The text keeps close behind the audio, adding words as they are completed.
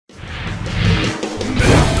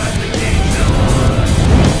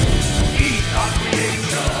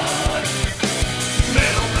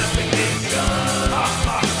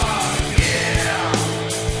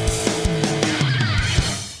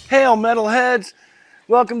Hail, metalheads!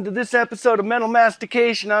 Welcome to this episode of Metal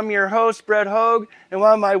Mastication. I'm your host, Brett Hoag, and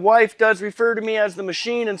while my wife does refer to me as the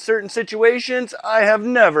Machine in certain situations, I have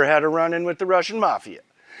never had a run-in with the Russian Mafia.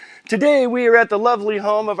 Today, we are at the lovely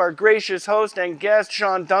home of our gracious host and guest,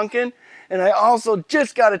 Shawn Duncan, and I also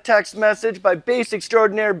just got a text message by bass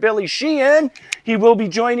extraordinaire Billy Sheehan. He will be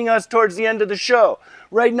joining us towards the end of the show.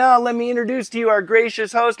 Right now, let me introduce to you our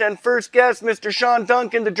gracious host and first guest, Mr. Shawn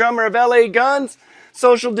Duncan, the drummer of LA Guns,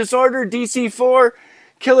 Social Disorder, DC4,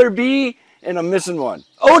 Killer B, and I'm missing one.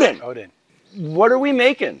 Odin. What are we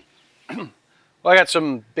making? Well, I got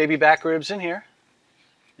some baby back ribs in here.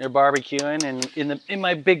 They're barbecuing and in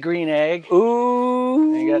my big green egg.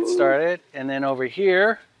 Ooh. They got started. And then over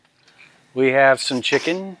here, we have some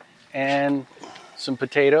chicken and some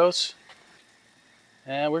potatoes.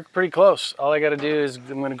 And we're pretty close. All I got to do is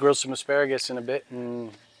I'm going to grill some asparagus in a bit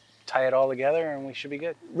and tie it all together, and we should be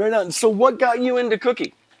good. Right on. So what got you into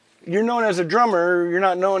cooking? You're known as a drummer. You're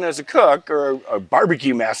not known as a cook or a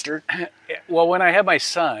barbecue master. Well, when I had my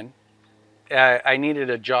son, I needed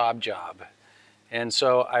a job. And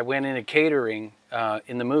so I went into catering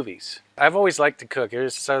in the movies. I've always liked to cook. Ever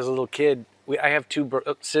since I was a little kid, I have two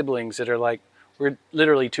siblings that are we're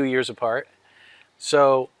literally 2 years apart.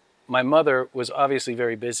 So my mother was obviously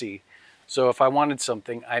very busy. So if I wanted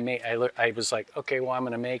something, I was like, okay, well, I'm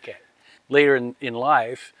going to make it. Later in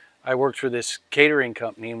life, I worked for this catering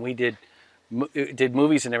company, and we did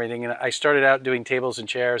movies and everything. And I started out doing tables and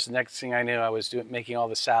chairs. The next thing I knew, I was making all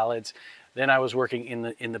the salads. Then I was working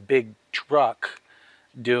in the big truck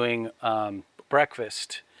doing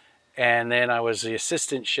breakfast. And then I was the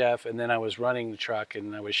assistant chef, and then I was running the truck,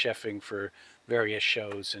 and I was chefing for various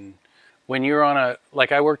shows. And when you're on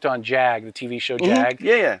I worked on Jag, the TV show Jag,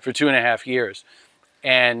 for 2.5 years.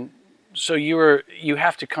 And so you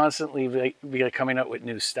have to constantly be coming up with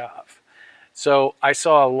new stuff. So I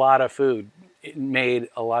saw a lot of food made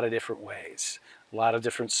a lot of different ways, a lot of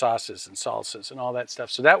different sauces and salsas and all that stuff.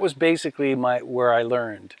 So that was basically where I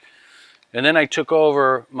learned. And then I took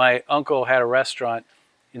over. My uncle had a restaurant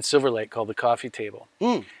in Silver Lake called the Coffee Table.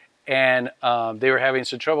 And they were having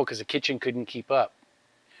some trouble because the kitchen couldn't keep up.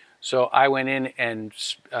 So I went in and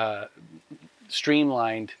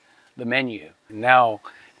streamlined the menu. Now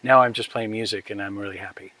I'm just playing music, and I'm really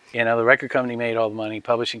happy. You know, the record company made all the money,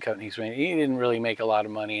 publishing companies made. You didn't really make a lot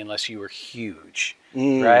of money unless you were huge,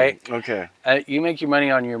 right? Okay. You make your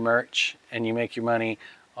money on your merch, and you make your money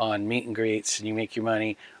on meet and greets, and you make your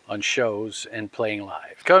money on shows and playing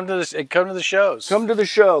live. Come to the shows. Come to the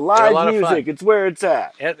show. Live music. It's where it's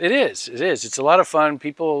at. It is. It's a lot of fun.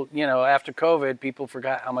 People, after COVID, people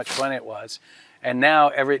forgot how much fun it was, and now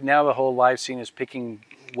the whole live scene is picking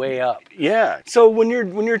way up. Yeah. So when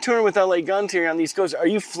you're touring with LA Guns here on the East Coast, are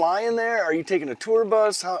you flying there? Are you taking a tour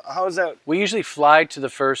bus? How is that? We usually fly to the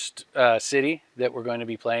first city that we're going to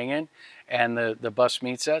be playing in, and the bus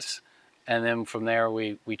meets us, and then from there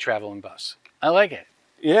we travel in bus. I like it.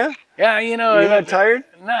 Yeah. Yeah, You're not tired?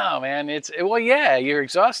 No, man. Yeah, you're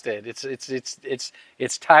exhausted.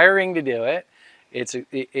 It's tiring to do it.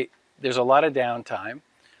 There's a lot of downtime,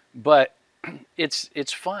 but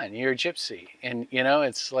it's fun. You're a gypsy, and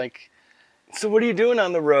it's like. So what are you doing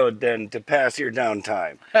on the road then to pass your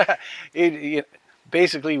downtime?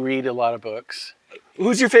 Basically read a lot of books.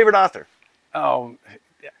 Who's your favorite author? Oh,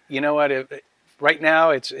 you know what? Right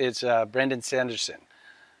now it's Brendan Sanderson.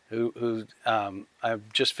 Who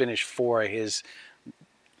I've just finished 4 of his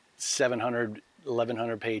 700,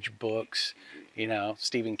 1,100 page books,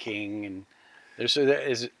 Stephen King, and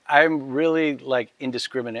I'm really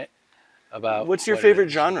indiscriminate about. What's your favorite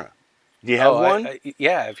genre? Do you have one?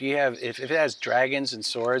 Yeah, if it has dragons and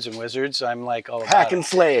swords and wizards, I'm like all about Hack and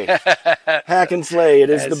slay. Hack and slay. It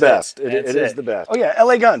is the best. It is the best. Oh yeah,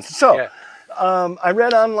 LA Guns. So, I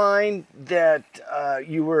read online that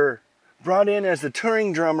you were brought in as the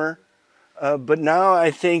touring drummer, but now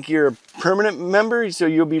I think you're a permanent member, so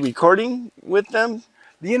you'll be recording with them?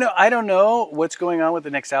 I don't know what's going on with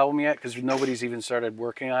the next album yet, because nobody's even started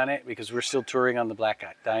working on it, because we're still touring on the Black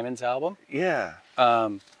Diamonds album. Yeah.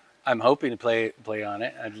 I'm hoping to play on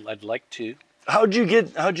it. I'd like to. How'd you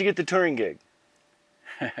get the touring gig?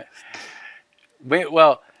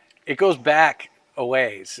 Well, it goes back a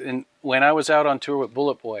ways. And when I was out on tour with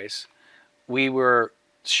Bullet Boys, we were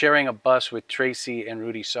sharing a bus with Tracy and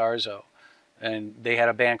Rudy Sarzo, and they had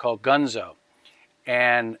a band called Gunzo,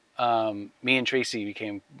 and me and Tracy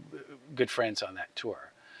became good friends on that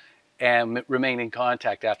tour and remained in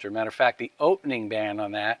contact after. Matter of fact, the opening band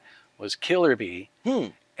on that was Killer Bee,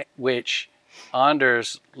 which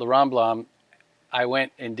Anders Laramblom, I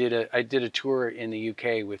went and did a tour in the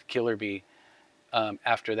UK with Killer Bee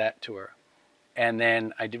after that tour, And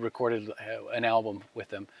then I recorded an album with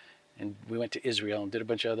them, and we went to Israel and did a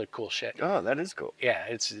bunch of other cool shit. Oh, that is cool. Yeah,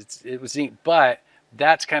 it was neat. But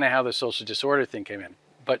that's kind of how the social disorder thing came in.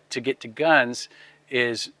 But to get to Guns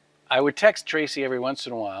is I would text Tracy every once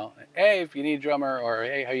in a while, hey, if you need a drummer, or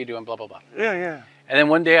hey, how you doing, blah, blah, blah. Yeah, yeah. And then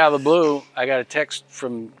one day out of the blue, I got a text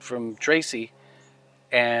from Tracy,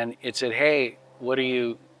 and it said, hey, are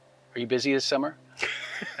you busy this summer?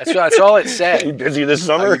 That's all it said. Are you busy this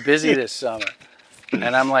summer? Are you busy this summer?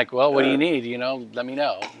 And I'm like, well, what do you need? Let me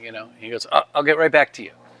know. And he goes, I'll get right back to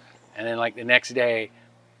you. And then like the next day,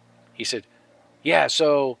 he said, yeah,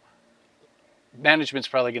 so management's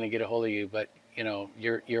probably going to get a hold of you, but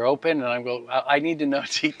you're open. And I'm going, I need to know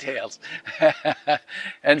details.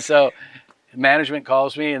 And so management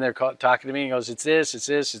calls me, and they're talking to me, and goes, it's this,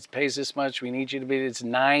 it pays this much. We need you to be, it's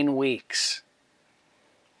 9 weeks.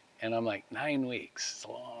 And I'm like, 9 weeks. It's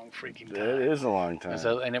a long freaking time. It is a long time.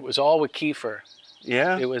 And it was all with Kiefer.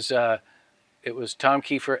 Yeah. It was Tom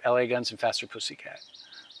Kiefer, LA Guns, and Faster Pussycat.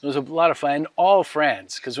 It was a lot of fun. All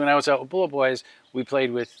friends, because when I was out with Bullet Boys, we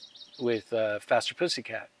played with Faster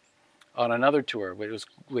Pussycat on another tour. It was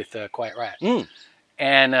with Quiet Rat,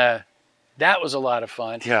 and that was a lot of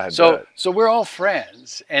fun. Yeah, so we're all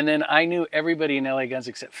friends, and then I knew everybody in LA Guns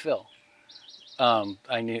except Phil.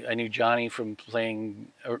 I knew Johnny from playing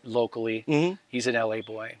locally. Mm-hmm. He's an LA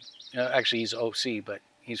boy. Actually, he's OC, but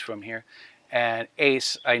he's from here. And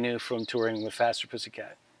Ace, I knew from touring with Faster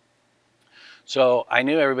Pussycat. So I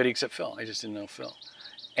knew everybody except Phil. I just didn't know Phil.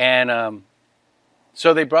 And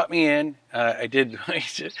so they brought me in. I did.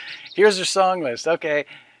 Here's their song list. Okay,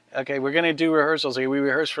 we're gonna do rehearsals. We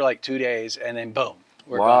rehearsed for like 2 days, and then boom,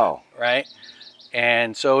 we're gone, right?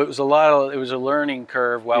 And so it was a learning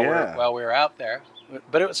curve while we were out there,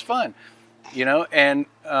 but it was fun, And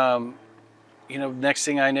next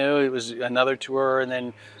thing I knew, it was another tour, and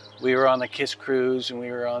then we were on the Kiss cruise, and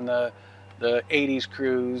we were on the 80s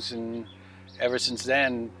cruise, and ever since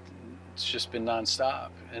then, it's just been nonstop.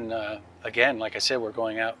 And again, like I said, we're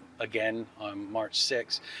going out again on March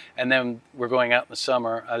 6th, and then we're going out in the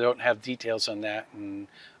summer. I don't have details on that, and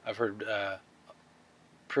I've heard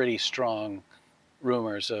pretty strong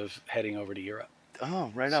rumors of heading over to Europe.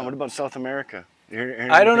 Oh, right on. What about South America?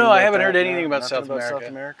 I don't know. I haven't heard anything about South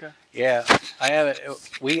America. Yeah, I haven't.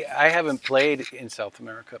 I haven't played in South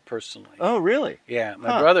America personally. Oh, really? Yeah,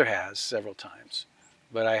 my brother has several times,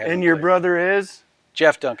 but I haven't. And your brother is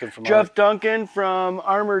Jeff Duncan from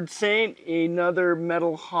Armored Saint, another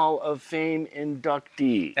Metal Hall of Fame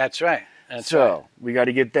inductee. That's right. We got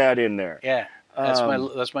to get that in there. Yeah,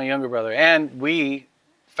 that's my younger brother, and we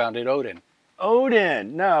founded Odin.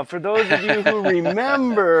 Now, for those of you who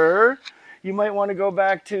remember, you might want to go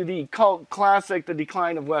back to the cult classic, The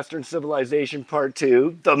Decline of Western Civilization Part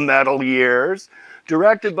 2, The Metal Years,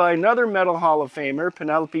 directed by another Metal Hall of Famer,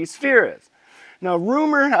 Penelope Spheris. Now,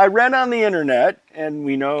 I read on the internet, and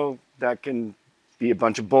we know that can be a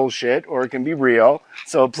bunch of bullshit, or it can be real,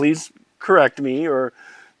 so please correct me or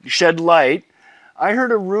shed light. I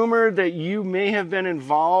heard a rumor that you may have been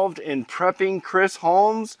involved in prepping Chris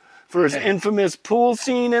Holmes for his infamous pool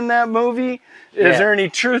scene in that movie. Is there any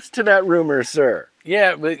truth to that rumor, sir?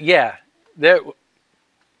 Yeah,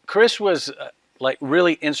 Chris was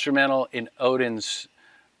really instrumental in Odin's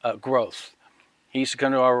growth. He used to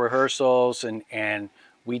come to our rehearsals, and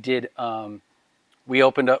we did. We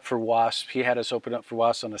opened up for Wasp. He had us open up for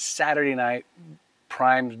Wasp on a Saturday night,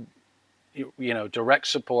 prime, direct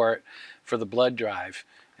support for the blood drive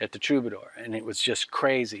at the Troubadour, and it was just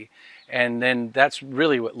crazy. And then that's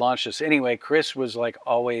really what launched us. Anyway, Chris was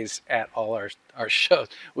always at all our shows.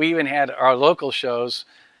 We even had our local shows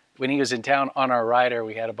when he was in town on our rider.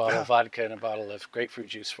 We had a bottle of vodka and a bottle of grapefruit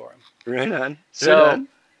juice for him. Right on. So,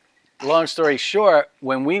 long story short,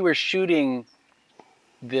 when we were shooting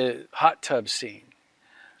the hot tub scene,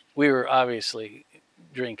 we were obviously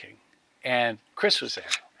drinking, and Chris was there,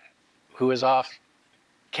 who was off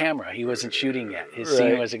camera. He wasn't shooting yet. His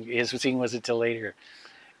scene wasn't till later.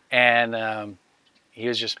 And he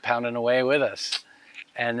was just pounding away with us.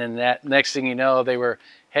 And then that next thing you know, they were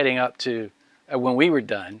heading up to, when we were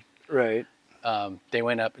done, right? They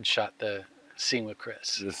went up and shot the scene with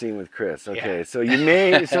Chris. The scene with Chris. Okay,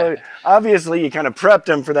 yeah. So obviously you kind of prepped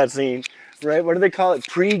him for that scene, right? What do they call it?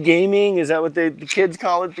 Pre-gaming? Is that what the kids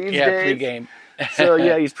call it these days? Yeah, pre-game. So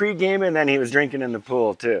yeah, he's pre-gaming, and then he was drinking in the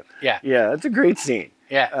pool too. Yeah. Yeah, that's a great scene.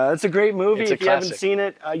 Yeah. It's a great movie. If you haven't seen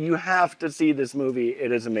it, you have to see this movie.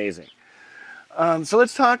 It is amazing. So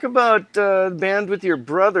let's talk about band with your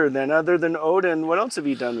brother then. Other than Odin, what else have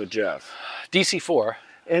you done with Jeff? DC4.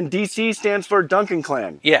 And DC stands for Duncan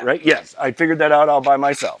Clan. Yeah. Right? Yes. I figured that out all by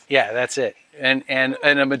myself. Yeah, that's it. And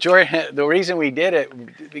a majority, the reason we did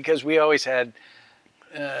it, because we always had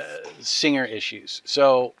singer issues.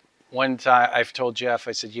 So one time I've told Jeff,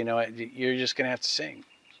 I said, you know what, you're just going to have to sing.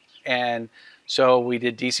 And so we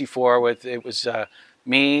did DC4 with, it was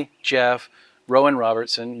me, Jeff, Rowan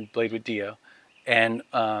Robertson, who played with Dio, and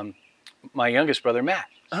my youngest brother, Matt.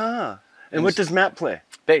 Ah. And what does Matt play?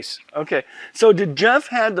 Bass. Okay. So did Jeff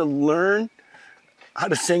had to learn how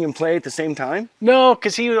to sing and play at the same time? No,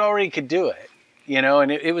 because he already could do it, you know, and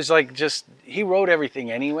it was like just, he wrote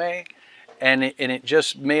everything anyway. And it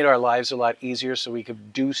just made our lives a lot easier so we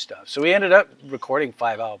could do stuff. So we ended up recording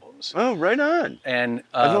 5 albums. Oh, right on. And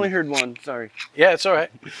I've only heard one, sorry. Yeah, it's all right.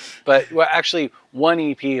 But well, actually 1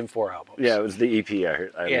 EP and 4 albums. Yeah, it was the EP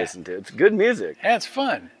I listened to. It's good music. Yeah, it's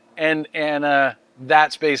fun. And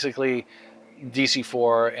that's basically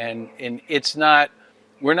DC4. And it's not,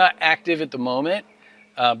 we're not active at the moment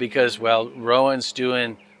because, well, Rowan's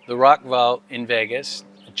doing the Rock Vault in Vegas.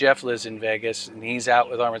 Jeff lives in Vegas, and he's out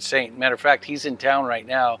with Armored Saint. Matter of fact, he's in town right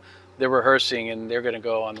now. They're rehearsing, and they're going to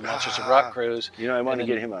go on the Monsters of Rock cruise. You know, I want to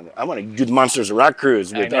get him on. I want to do the Monsters of Rock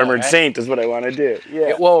cruise with Armored Saint. Is what I want to do.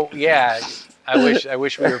 Yeah. Well, yeah. I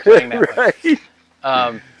wish we were playing that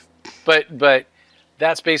right. But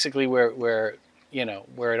that's basically where you know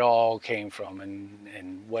where it all came from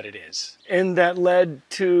and what it is. And that led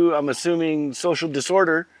to, I'm assuming, Social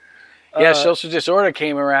Disorder. Yeah, Social Disorder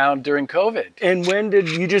came around during COVID. And when did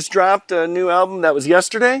you just dropped a new album? That was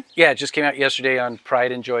yesterday? Yeah, it just came out yesterday on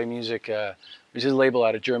Pride and Joy Music, which is a label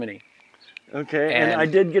out of Germany. Okay, and I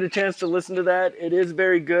did get a chance to listen to that. It is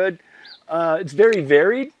very good. It's very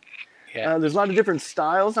varied. Yeah. There's a lot of different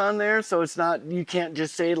styles on there, so it's not, you can't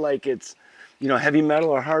just say like it's, you know, heavy metal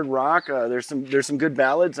or hard rock. There's some good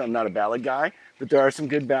ballads. I'm not a ballad guy, but there are some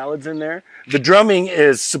good ballads in there. The drumming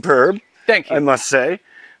is superb. Thank you. I must say.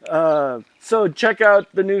 So check out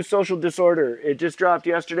the new Social Disorder. It just dropped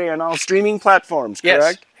yesterday on all streaming platforms,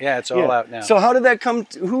 correct? Yes. Yeah, it's all out now. So how did that come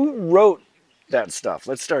to, who wrote that stuff?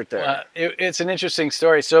 Let's start there. It's an interesting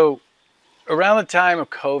story. So around the time of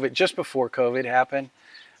COVID, just before COVID happened,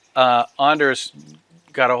 Anders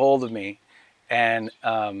got a hold of me and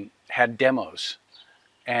had demos.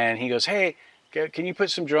 And he goes, hey, can you put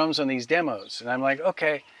some drums on these demos? And I'm like,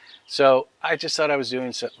 okay. So I just thought I was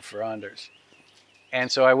doing something for Anders. And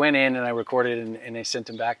so I went in and I recorded and I sent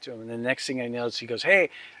them back to him. And the next thing I know is he goes, hey,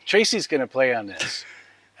 Tracy's going to play on this.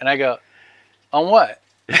 And I go, on what?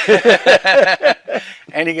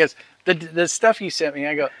 And he goes, the stuff you sent me.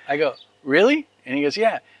 I go, really? And he goes,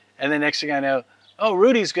 yeah. And the next thing I know, oh,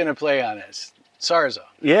 Rudy's going to play on this. Sarzo.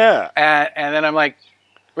 Yeah. And then I'm like,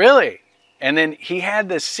 really? And then he had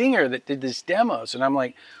this singer that did these demos. And I'm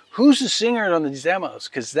like, who's the singer on these demos?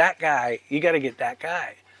 Because that guy, you got to get that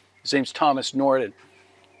guy. His name's Thomas Norden,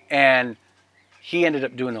 and he ended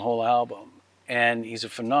up doing the whole album, and he's a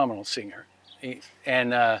phenomenal singer. It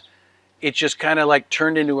just kind of like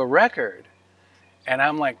turned into a record, and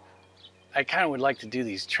I'm like, I kind of would like to do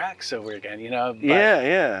these tracks over again, you know? But,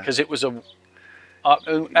 yeah. Because it was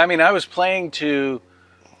I mean, I was playing to,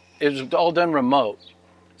 it was all done remote,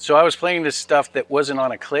 so I was playing this stuff that wasn't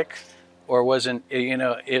on a click, or wasn't, you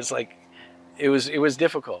know, it's like, it was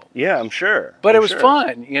difficult. Yeah, I'm sure. But it was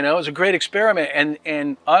fun, you know, it was a great experiment.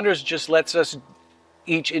 And Anders just lets us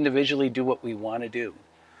each individually do what we want to do,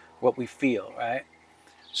 what we feel, right?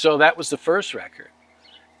 So that was the first record.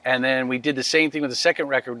 And then we did the same thing with the second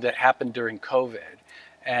record that happened during COVID.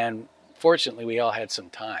 And fortunately, we all had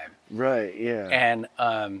some time. Right, yeah. And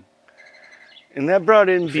that brought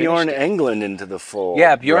in Bjorn Englund into the fold.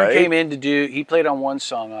 Yeah, Bjorn right? came in to do, he played on one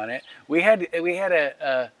song on it.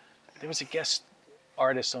 There was a guest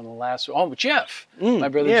artist on the last one. Oh, Jeff. My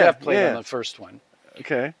brother Jeff played on the first one.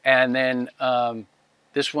 Okay. And then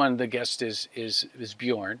this one, the guest is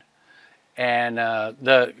Bjorn. And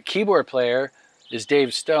the keyboard player is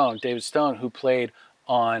Dave Stone. David Stone, who played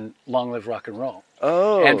on Long Live Rock and Roll.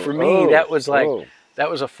 Oh. And for me, that was like, that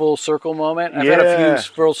was a full circle moment. I've had a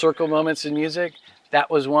few full circle moments in music. That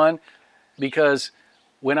was one. Because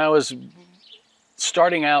when I was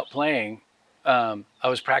starting out playing, I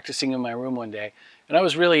was practicing in my room one day, and I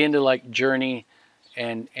was really into like Journey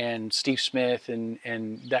and Steve Smith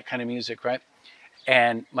and that kind of music, right?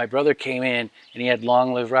 And my brother came in and he had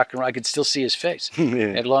Long Live Rock and Roll. I could still see his face. He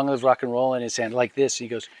had Long Live Rock and Roll in his hand like this. He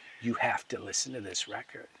goes, you have to listen to this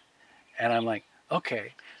record. And I'm like,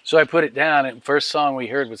 okay. So I put it down, and first song we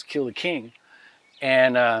heard was Kill the King.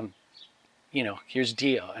 And you know, here's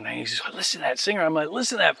Dio. And he says, listen to that singer. I'm like,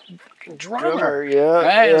 listen to that fucking drummer.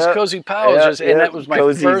 Right? It was Cozy Powell. And that was my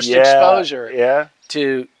first exposure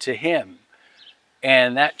to him.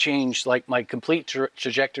 And that changed like my complete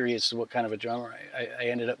trajectory as to what kind of a drummer. I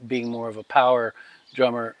ended up being more of a power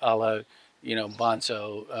drummer, a la, you know,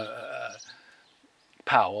 Bonzo,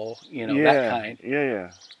 Powell, you know, that kind. Yeah,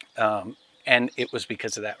 yeah. And it was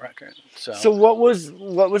because of that record. So what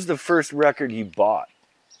was the first record you bought?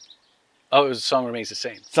 Oh, it was Song Remains the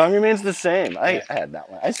Same. Song Remains the Same. I had that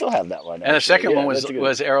one. I still have that one. And the second one was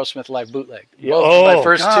Aerosmith Live Bootleg. Yeah. Both, my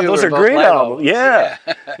first two those were are both great live albums. Yeah.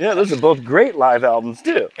 Yeah, those are both great live albums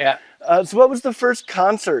too. Yeah. So what was the first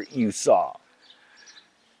concert you saw?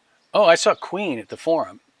 Oh, I saw Queen at the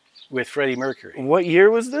Forum with Freddie Mercury. What year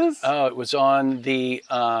was this? Oh, it was on the,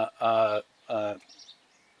 I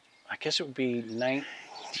guess it would be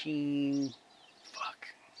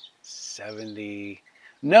 70.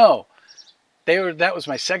 No. That was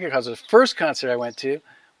my second concert. The first concert I went to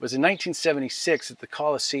was in 1976 at the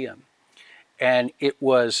Coliseum. And it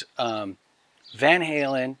was Van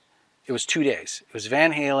Halen. It was 2 days. It was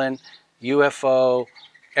Van Halen, UFO,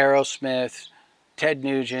 Aerosmith, Ted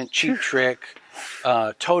Nugent, Cheap Trick,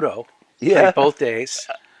 Toto. Yeah. Both days.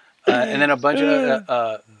 And then a bunch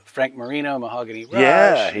of Frank Marino, Mahogany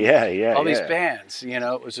Rush. Yeah. All these bands, you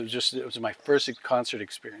know, it was my first concert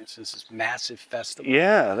experience. This massive festival.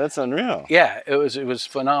 Yeah, that's unreal. Yeah, it was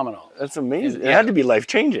phenomenal. That's amazing. It had to be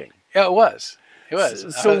life-changing. Yeah, it was. It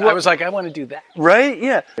was. So I was like, I want to do that. Right?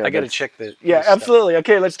 Yeah. I got to check the. Yeah, absolutely.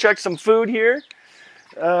 Okay, let's check some food here.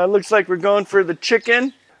 Looks like we're going for the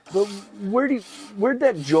chicken. But where'd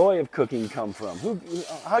that joy of cooking come from?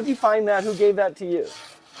 How'd you find that? Who gave that to you?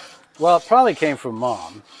 Well, it probably came from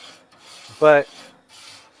Mom, but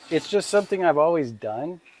it's just something I've always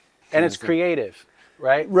done, and it's creative,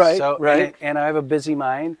 right? Right, so, right. And I have a busy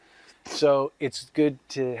mind, so it's good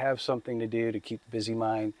to have something to do to keep the busy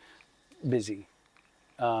mind busy.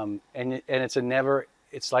 And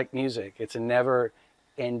it's like music. It's a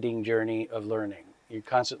never-ending journey of learning. You're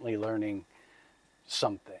constantly learning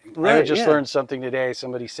something. Right, I just learned something today.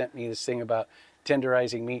 Somebody sent me this thing about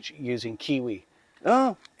tenderizing meat using kiwi.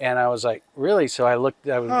 Oh. And I was like, really? So I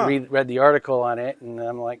read the article on it, and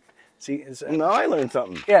I'm like, see, now I learned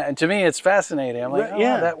something. Yeah, and to me it's fascinating. I'm like,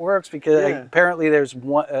 that works because apparently there's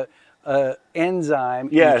one enzyme.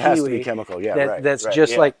 Yeah, in it has kiwi to be chemical. Yeah, that's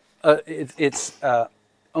just like it's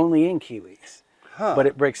only in kiwis, but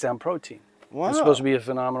it breaks down protein. Wow. It's supposed to be a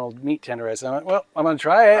phenomenal meat tenderizer. I'm like, well, I'm gonna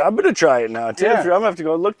try it. I'm gonna try it now, too. Yeah. I'm gonna have to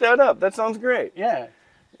go look that up. That sounds great. Yeah.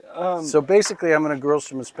 So basically, I'm gonna grill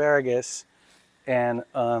some asparagus, and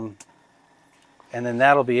then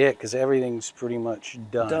that'll be it because everything's pretty much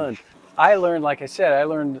done. I learned, like I said,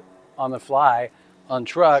 on the fly on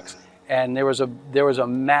trucks, and there was a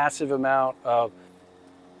massive amount of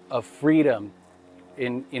freedom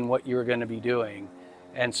in what you were going to be doing,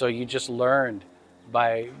 and so you just learned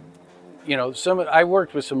by, you know, I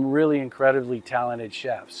worked with some really incredibly talented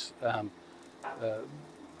chefs.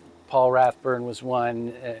 Paul Rathburn was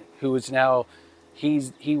one who is now,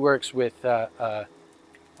 he works with, why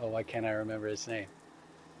can't I remember his name?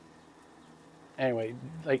 Anyway,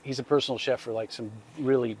 like he's a personal chef for like some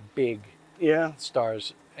really big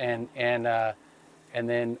stars, and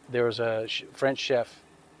then there was a French chef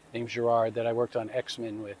named Gerard that I worked on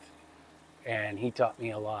X-Men with, and he taught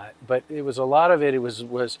me a lot. But it was a lot of it. It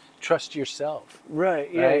was trust yourself. Right.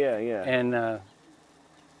 Yeah.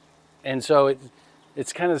 And so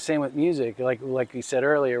it's kind of the same with music, like you said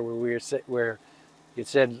earlier, where you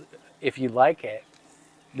said if you like it,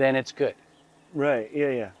 then it's good. Right.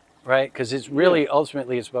 Yeah. Right, because it's really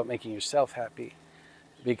ultimately it's about making yourself happy.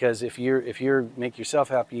 Because if you make yourself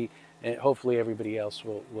happy, and hopefully everybody else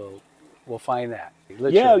will find that.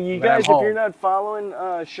 Literally, yeah, you guys, if you're not following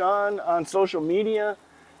Shawn on social media,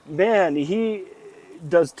 man, he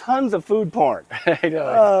does tons of food porn. I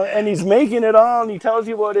know. And he's making it all, and he tells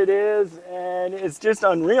you what it is, and it's just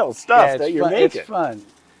unreal stuff that you're making. It's fun.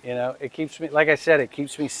 You know, it keeps me, like I said, it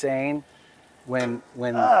keeps me sane. When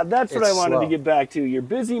that's what I wanted to get back to, your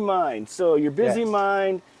busy mind. So your busy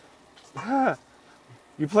mind,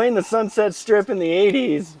 you're playing the Sunset Strip in the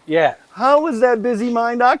 80s. Yeah. How was that busy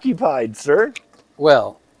mind occupied, sir?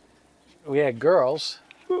 Well, we had girls,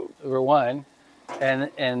 were one,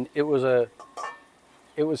 and it was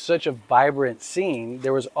such a vibrant scene.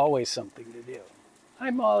 There was always something to do.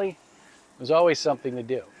 Hi, Molly. There was always something to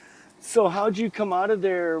do. So how'd you come out of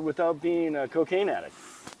there without being a cocaine addict?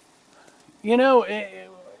 You know,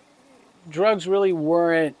 drugs really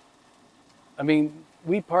weren't, I mean,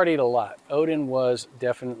 we partied a lot. Odin was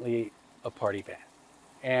definitely a party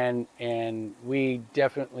band, and we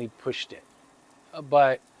definitely pushed it.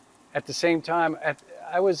 But at the same time, I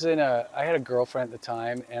had a girlfriend at the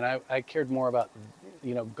time, and I cared more about,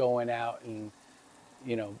 you know, going out and,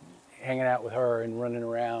 you know, hanging out with her and running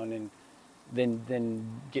around and then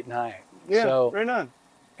getting high. Yeah, So, right on.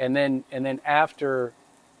 and then after,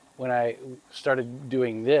 when I started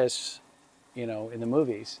doing this, you know, in the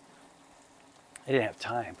movies, I didn't have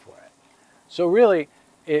time for it. So really,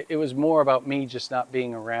 it was more about me just not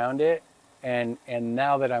being around it. And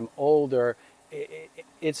now that I'm older,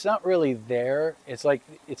 it's not really there. It's like,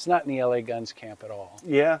 it's not in the LA Guns camp at all.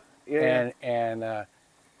 Yeah, yeah. And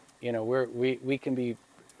you know, we can be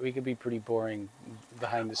pretty boring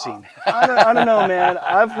behind the scene. I don't know, man.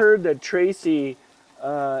 I've heard that Tracy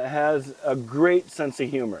has a great sense of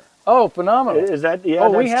humor. Oh, phenomenal! Is that yeah?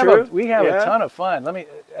 Oh, that's true? we have Yeah? a ton of fun. I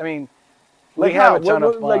mean, Like we have how? a ton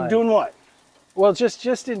of fun. Like doing what? Well,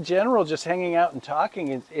 just in general, just hanging out and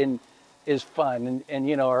talking is fun. And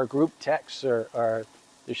you know, our group texts are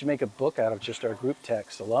they should make a book out of just our group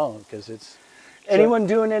text alone, because it's. Anyone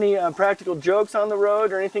doing any practical jokes on the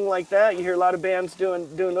road or anything like that? You hear a lot of bands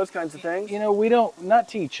doing those kinds of things. You know, we don't, not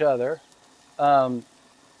to each other.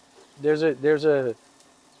 There's a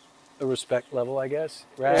respect level, I guess,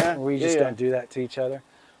 right? Yeah, We just yeah. don't do that to each other.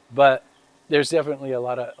 But there's definitely a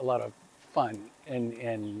lot of fun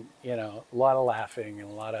and you know, a lot of laughing and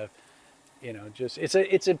a lot of, you know, just it's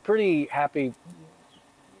a pretty happy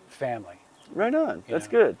family. Right on. That's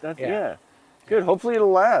know? good. That's yeah. Good. Hopefully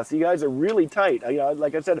it'll last. You guys are really tight.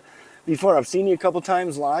 Like I said before, I've seen you a couple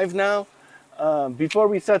times live now. Before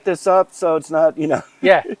we set this up, so it's not, you know.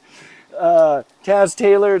 Yeah. Taz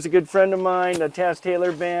Taylor is a good friend of mine. The Taz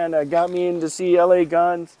Taylor band got me in to see LA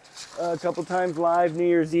Guns a couple times live New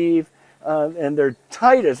Year's Eve, and they're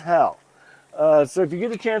tight as hell. So if you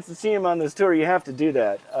get a chance to see them on this tour, you have to do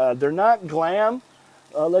that. They're not glam.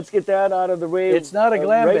 Let's get that out of the way. It's not a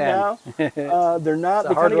glam right band. Now. They're not.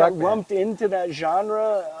 They hard kind of got rock lumped into that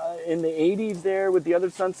genre in the '80s there with the other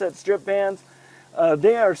Sunset Strip bands.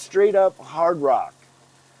 They are straight up hard rock.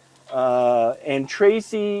 And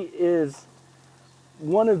Tracy is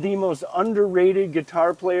one of the most underrated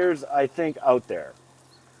guitar players I think out there.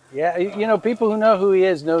 Yeah, you know, people who know who he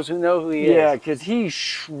is know who he is. Yeah, because he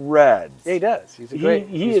shreds. Yeah, he does. He's a great.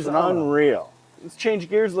 He he's is phenomenal. unreal. Let's change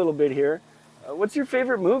gears a little bit here. What's your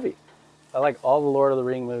favorite movie? I like all the Lord of the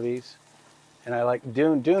Ring movies, and I like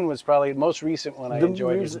Dune. Dune was probably the most recent one I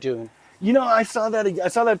enjoyed. Was Dune. You know, I saw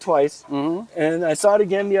that twice, and I saw it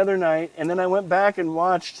again the other night, and then I went back and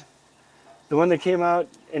watched the one that came out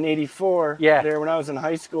in '84. Yeah. There when I was in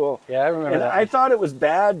high school. Yeah, I remember And that. I thought it was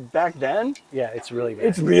bad back then. Yeah, it's really bad.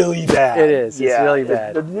 It's really bad. It is. It's really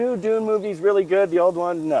bad. The new Dune movie's really good. The old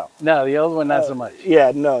one, no. No, the old one not so much.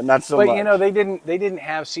 Yeah, no, not so much. But you know, they didn't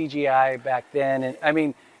have CGI back then, and I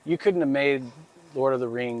mean, you couldn't have made Lord of the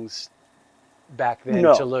Rings back then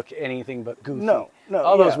to look anything but goofy. No.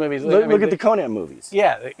 All those movies. Look at the Conan movies.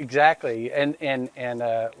 Yeah, exactly. And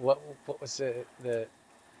what was the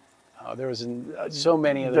there was so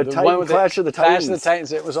many of them. The one with Clash of the Titans. Clash of the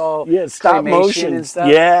Titans. It was all stop motion and stuff.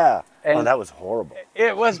 Yeah. And that was horrible.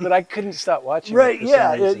 It was, but I couldn't stop watching. Right? It for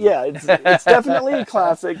some reason. It's definitely a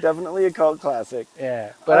classic. Definitely a cult classic.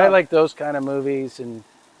 Yeah, but I like those kind of movies, and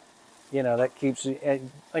you know that keeps me.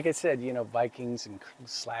 Like I said, you know, Vikings and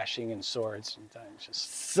slashing and swords sometimes.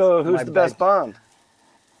 Just so, who's the best Bond?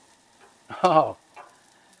 Oh.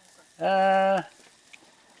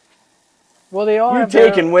 Well, they all. You're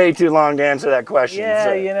taking way too long to answer that question. Yeah,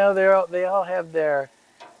 sir. you know, they all have their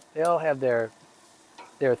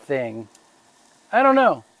thing. I don't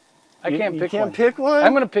know. I can't pick one. You can't pick one?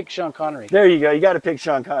 I'm going to pick Sean Connery. There you go. You got to pick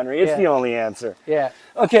Sean Connery. It's the only answer. Yeah.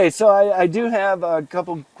 Okay, so I do have a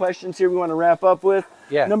couple questions here we want to wrap up with.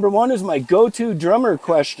 Yeah. Number one is my go-to drummer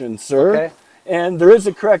question, sir. Okay. And there is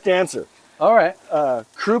a correct answer. All right.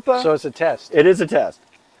 Krupa. So it's a test. It is a test.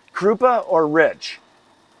 Krupa or Rich?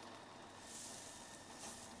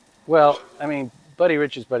 Well, I mean, Buddy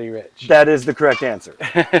Rich is Buddy Rich. That is the correct answer.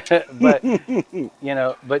 But you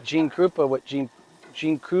know, but Gene Krupa,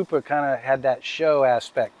 Gene Krupa kind of had that show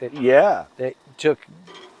aspect that that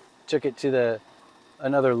took it to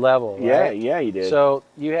another level. Right? Yeah, you did. So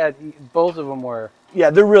you had both of them were. Yeah,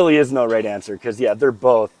 there really is no right answer because they're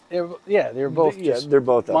both. They're both just they're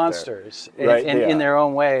both up monsters, there. Right? and in their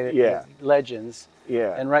own way. Yeah. Legends.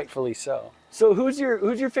 Yeah. And rightfully so. So who's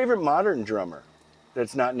your favorite modern drummer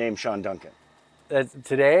that's not named Shawn Duncan?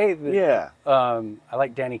 Today? Yeah. I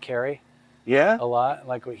like Danny Carey. Yeah. A lot. I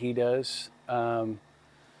like what he does.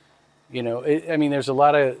 You know, I mean,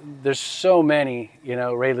 there's so many. You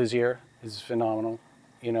know, Ray Luzier is phenomenal.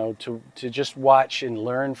 You know, to just watch and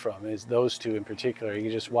learn from is those two in particular.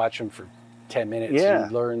 You just watch them for 10 minutes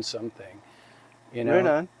and learn something. You know. Right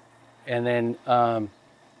on. And then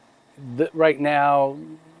right now,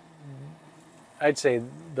 I'd say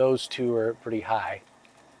those two are pretty high.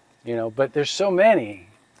 you know, but there's so many,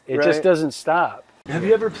 it Right. just doesn't stop. Have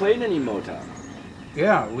you ever played any Motown?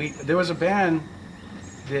 Yeah, there was a band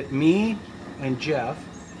that me and Jeff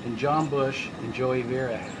and John Bush and Joey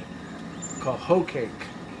Vera had called Hoag.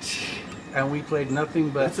 And we played nothing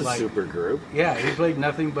but That's a super group. Yeah, we played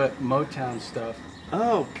nothing but Motown stuff.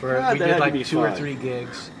 Oh, God, We that did had like to be 2 or fun. 3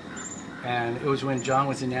 gigs. And it was when John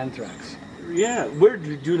was in Anthrax. Yeah, where did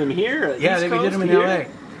you do them here? At Yeah, East we did Coast them in here?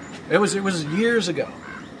 LA. It was years ago.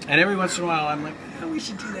 And every once in a while I'm like, oh, we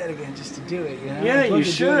should do that again just to do it, you know? Yeah, I'd love you to do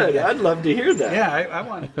it should. again. I'd love to hear that. Yeah, I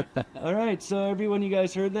want it. All right, so everyone, you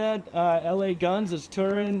guys heard that? LA Guns is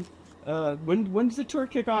touring. When's the tour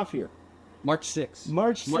kick off here? March 6th.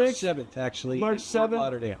 March 6th? March 7th, actually. March in Fort 7th?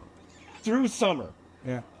 Lauderdale. Through summer.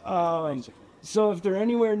 Yeah. So if they're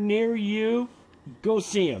anywhere near you, go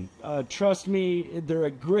see them. Trust me, they're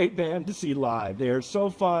a great band to see live. They are so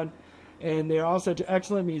fun, and they're all such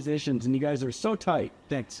excellent musicians, and you guys are so tight.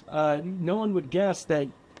 Thanks. No one would guess that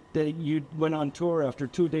you went on tour after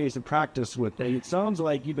 2 days of practice with them. It sounds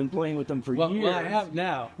like you've been playing with them for years. Well, I have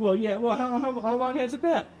now. Well, yeah. Well, how long has it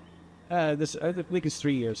been? I think it's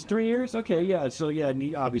 3 years. 3 years? Okay, yeah. So, yeah,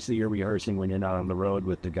 obviously you're rehearsing when you're not on the road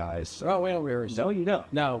with the guys. Oh, we don't rehearse. No, you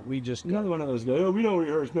don't. No, we just Another one of those guys, oh, we don't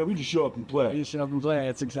rehearse, man. We just show up and play. we just show up and play.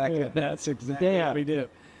 That's exactly Yeah. what we do.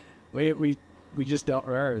 We just don't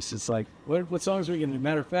rehearse. It's like, what songs are we going to do?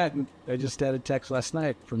 Matter of fact, I just had a text last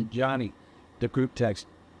night from Johnny, the group text.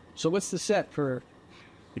 So what's the set for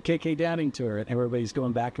the KK Downing tour? And everybody's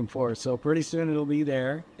going back and forth. So pretty soon it'll be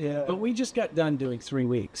there. Yeah. But we just got done doing 3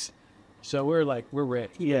 weeks. So we're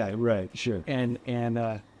ready. Yeah, right, sure. And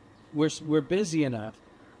we're busy enough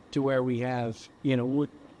to where we have, you know,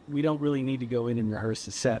 we don't really need to go in and rehearse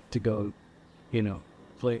the set to go, you know,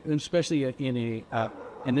 play, especially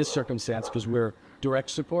in this circumstance, because we're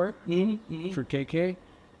direct support for KK,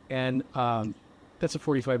 and that's a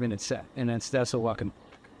 45-minute set, and that's a walk-in.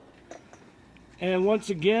 And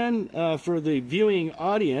once again, for the viewing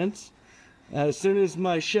audience, as soon as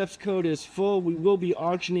my chef's code is full, we will be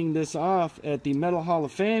auctioning this off at the Metal Hall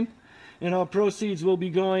of Fame, and all proceeds will be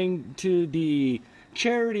going to the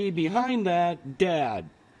charity behind that, DAD.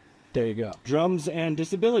 There you go. Drums and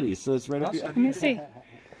Disabilities. So it's right up here. Let me see.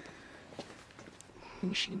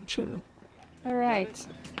 All right.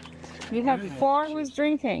 You have 4 who's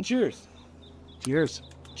drinking. Cheers. Cheers.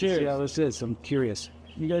 Cheers. See how this is. I'm curious.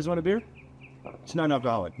 You guys want a beer? It's not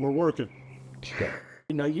alcoholic. We're working.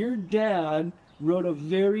 Now, your dad wrote a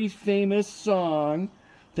very famous song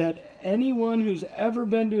that anyone who's ever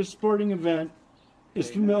been to a sporting event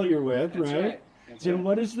is familiar with, That's right? right. That's And right.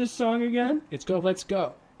 what is this song again? Let's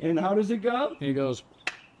go. And how does it go? And he goes,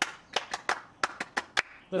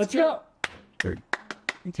 Let's go.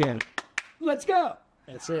 you can. Let's go.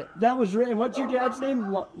 That's it. That was written. What's your dad's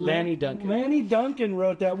name? Lanny Duncan. Lanny Duncan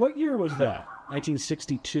wrote that. What year was that?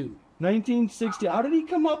 1962. 1960. How did he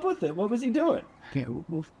come up with it? What was he doing? Okay,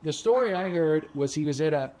 well, the story I heard was he was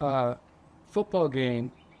at a football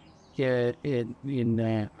game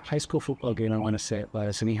in high school football game, I want to say it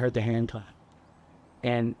was, and he heard the hand clap.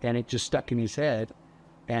 And it just stuck in his head.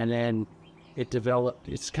 And then it developed,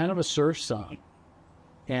 it's kind of a surf song.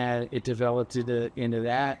 And it developed into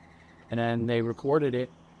that. And then they recorded it.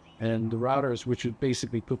 And the Routers, which was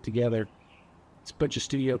basically put together, it's a bunch of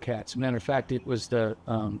studio cats. Matter of fact, it was the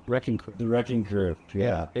Wrecking Crew. The Wrecking Crew.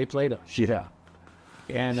 Yeah. They played them. Yeah.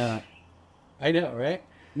 And I know, right?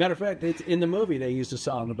 Matter of fact, it's in the movie they used a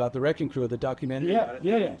song about the Wrecking Crew, the documentary.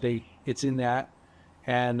 Yeah. It's in that,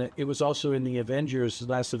 and it was also in the Avengers, the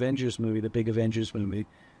last Avengers movie, the big Avengers movie,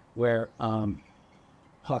 where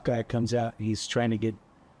Hawkeye comes out. And he's trying to get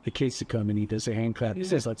the kids to come, and he does a hand clap. He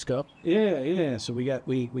says, "Let's go." Yeah. So we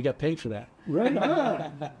got paid for that. Right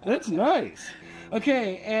on. That's nice.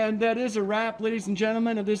 Okay, and that is a wrap, ladies and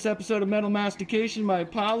gentlemen, of this episode of Metal Mastication. My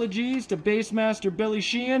apologies to Bassmaster Billy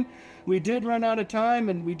Sheehan. We did run out of time,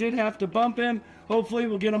 and we did have to bump him. Hopefully,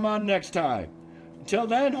 we'll get him on next time. Until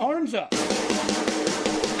then, horns up.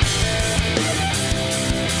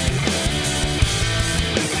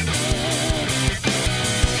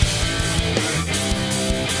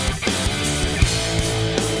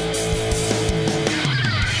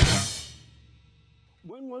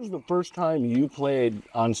 When was the first time you played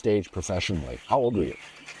on stage professionally? How old were you?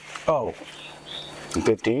 Oh,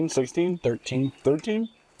 15, 16, 13. 13?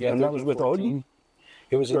 Yeah, And that was with 14. Odin?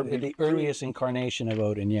 It was the earliest incarnation of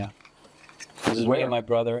Odin. Yeah. This is me and my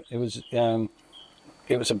brother. It was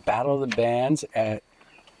a battle of the bands at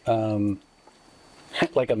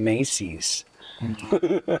like a Macy's.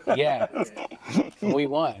 Yeah, we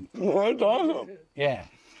won. That's awesome. Yeah.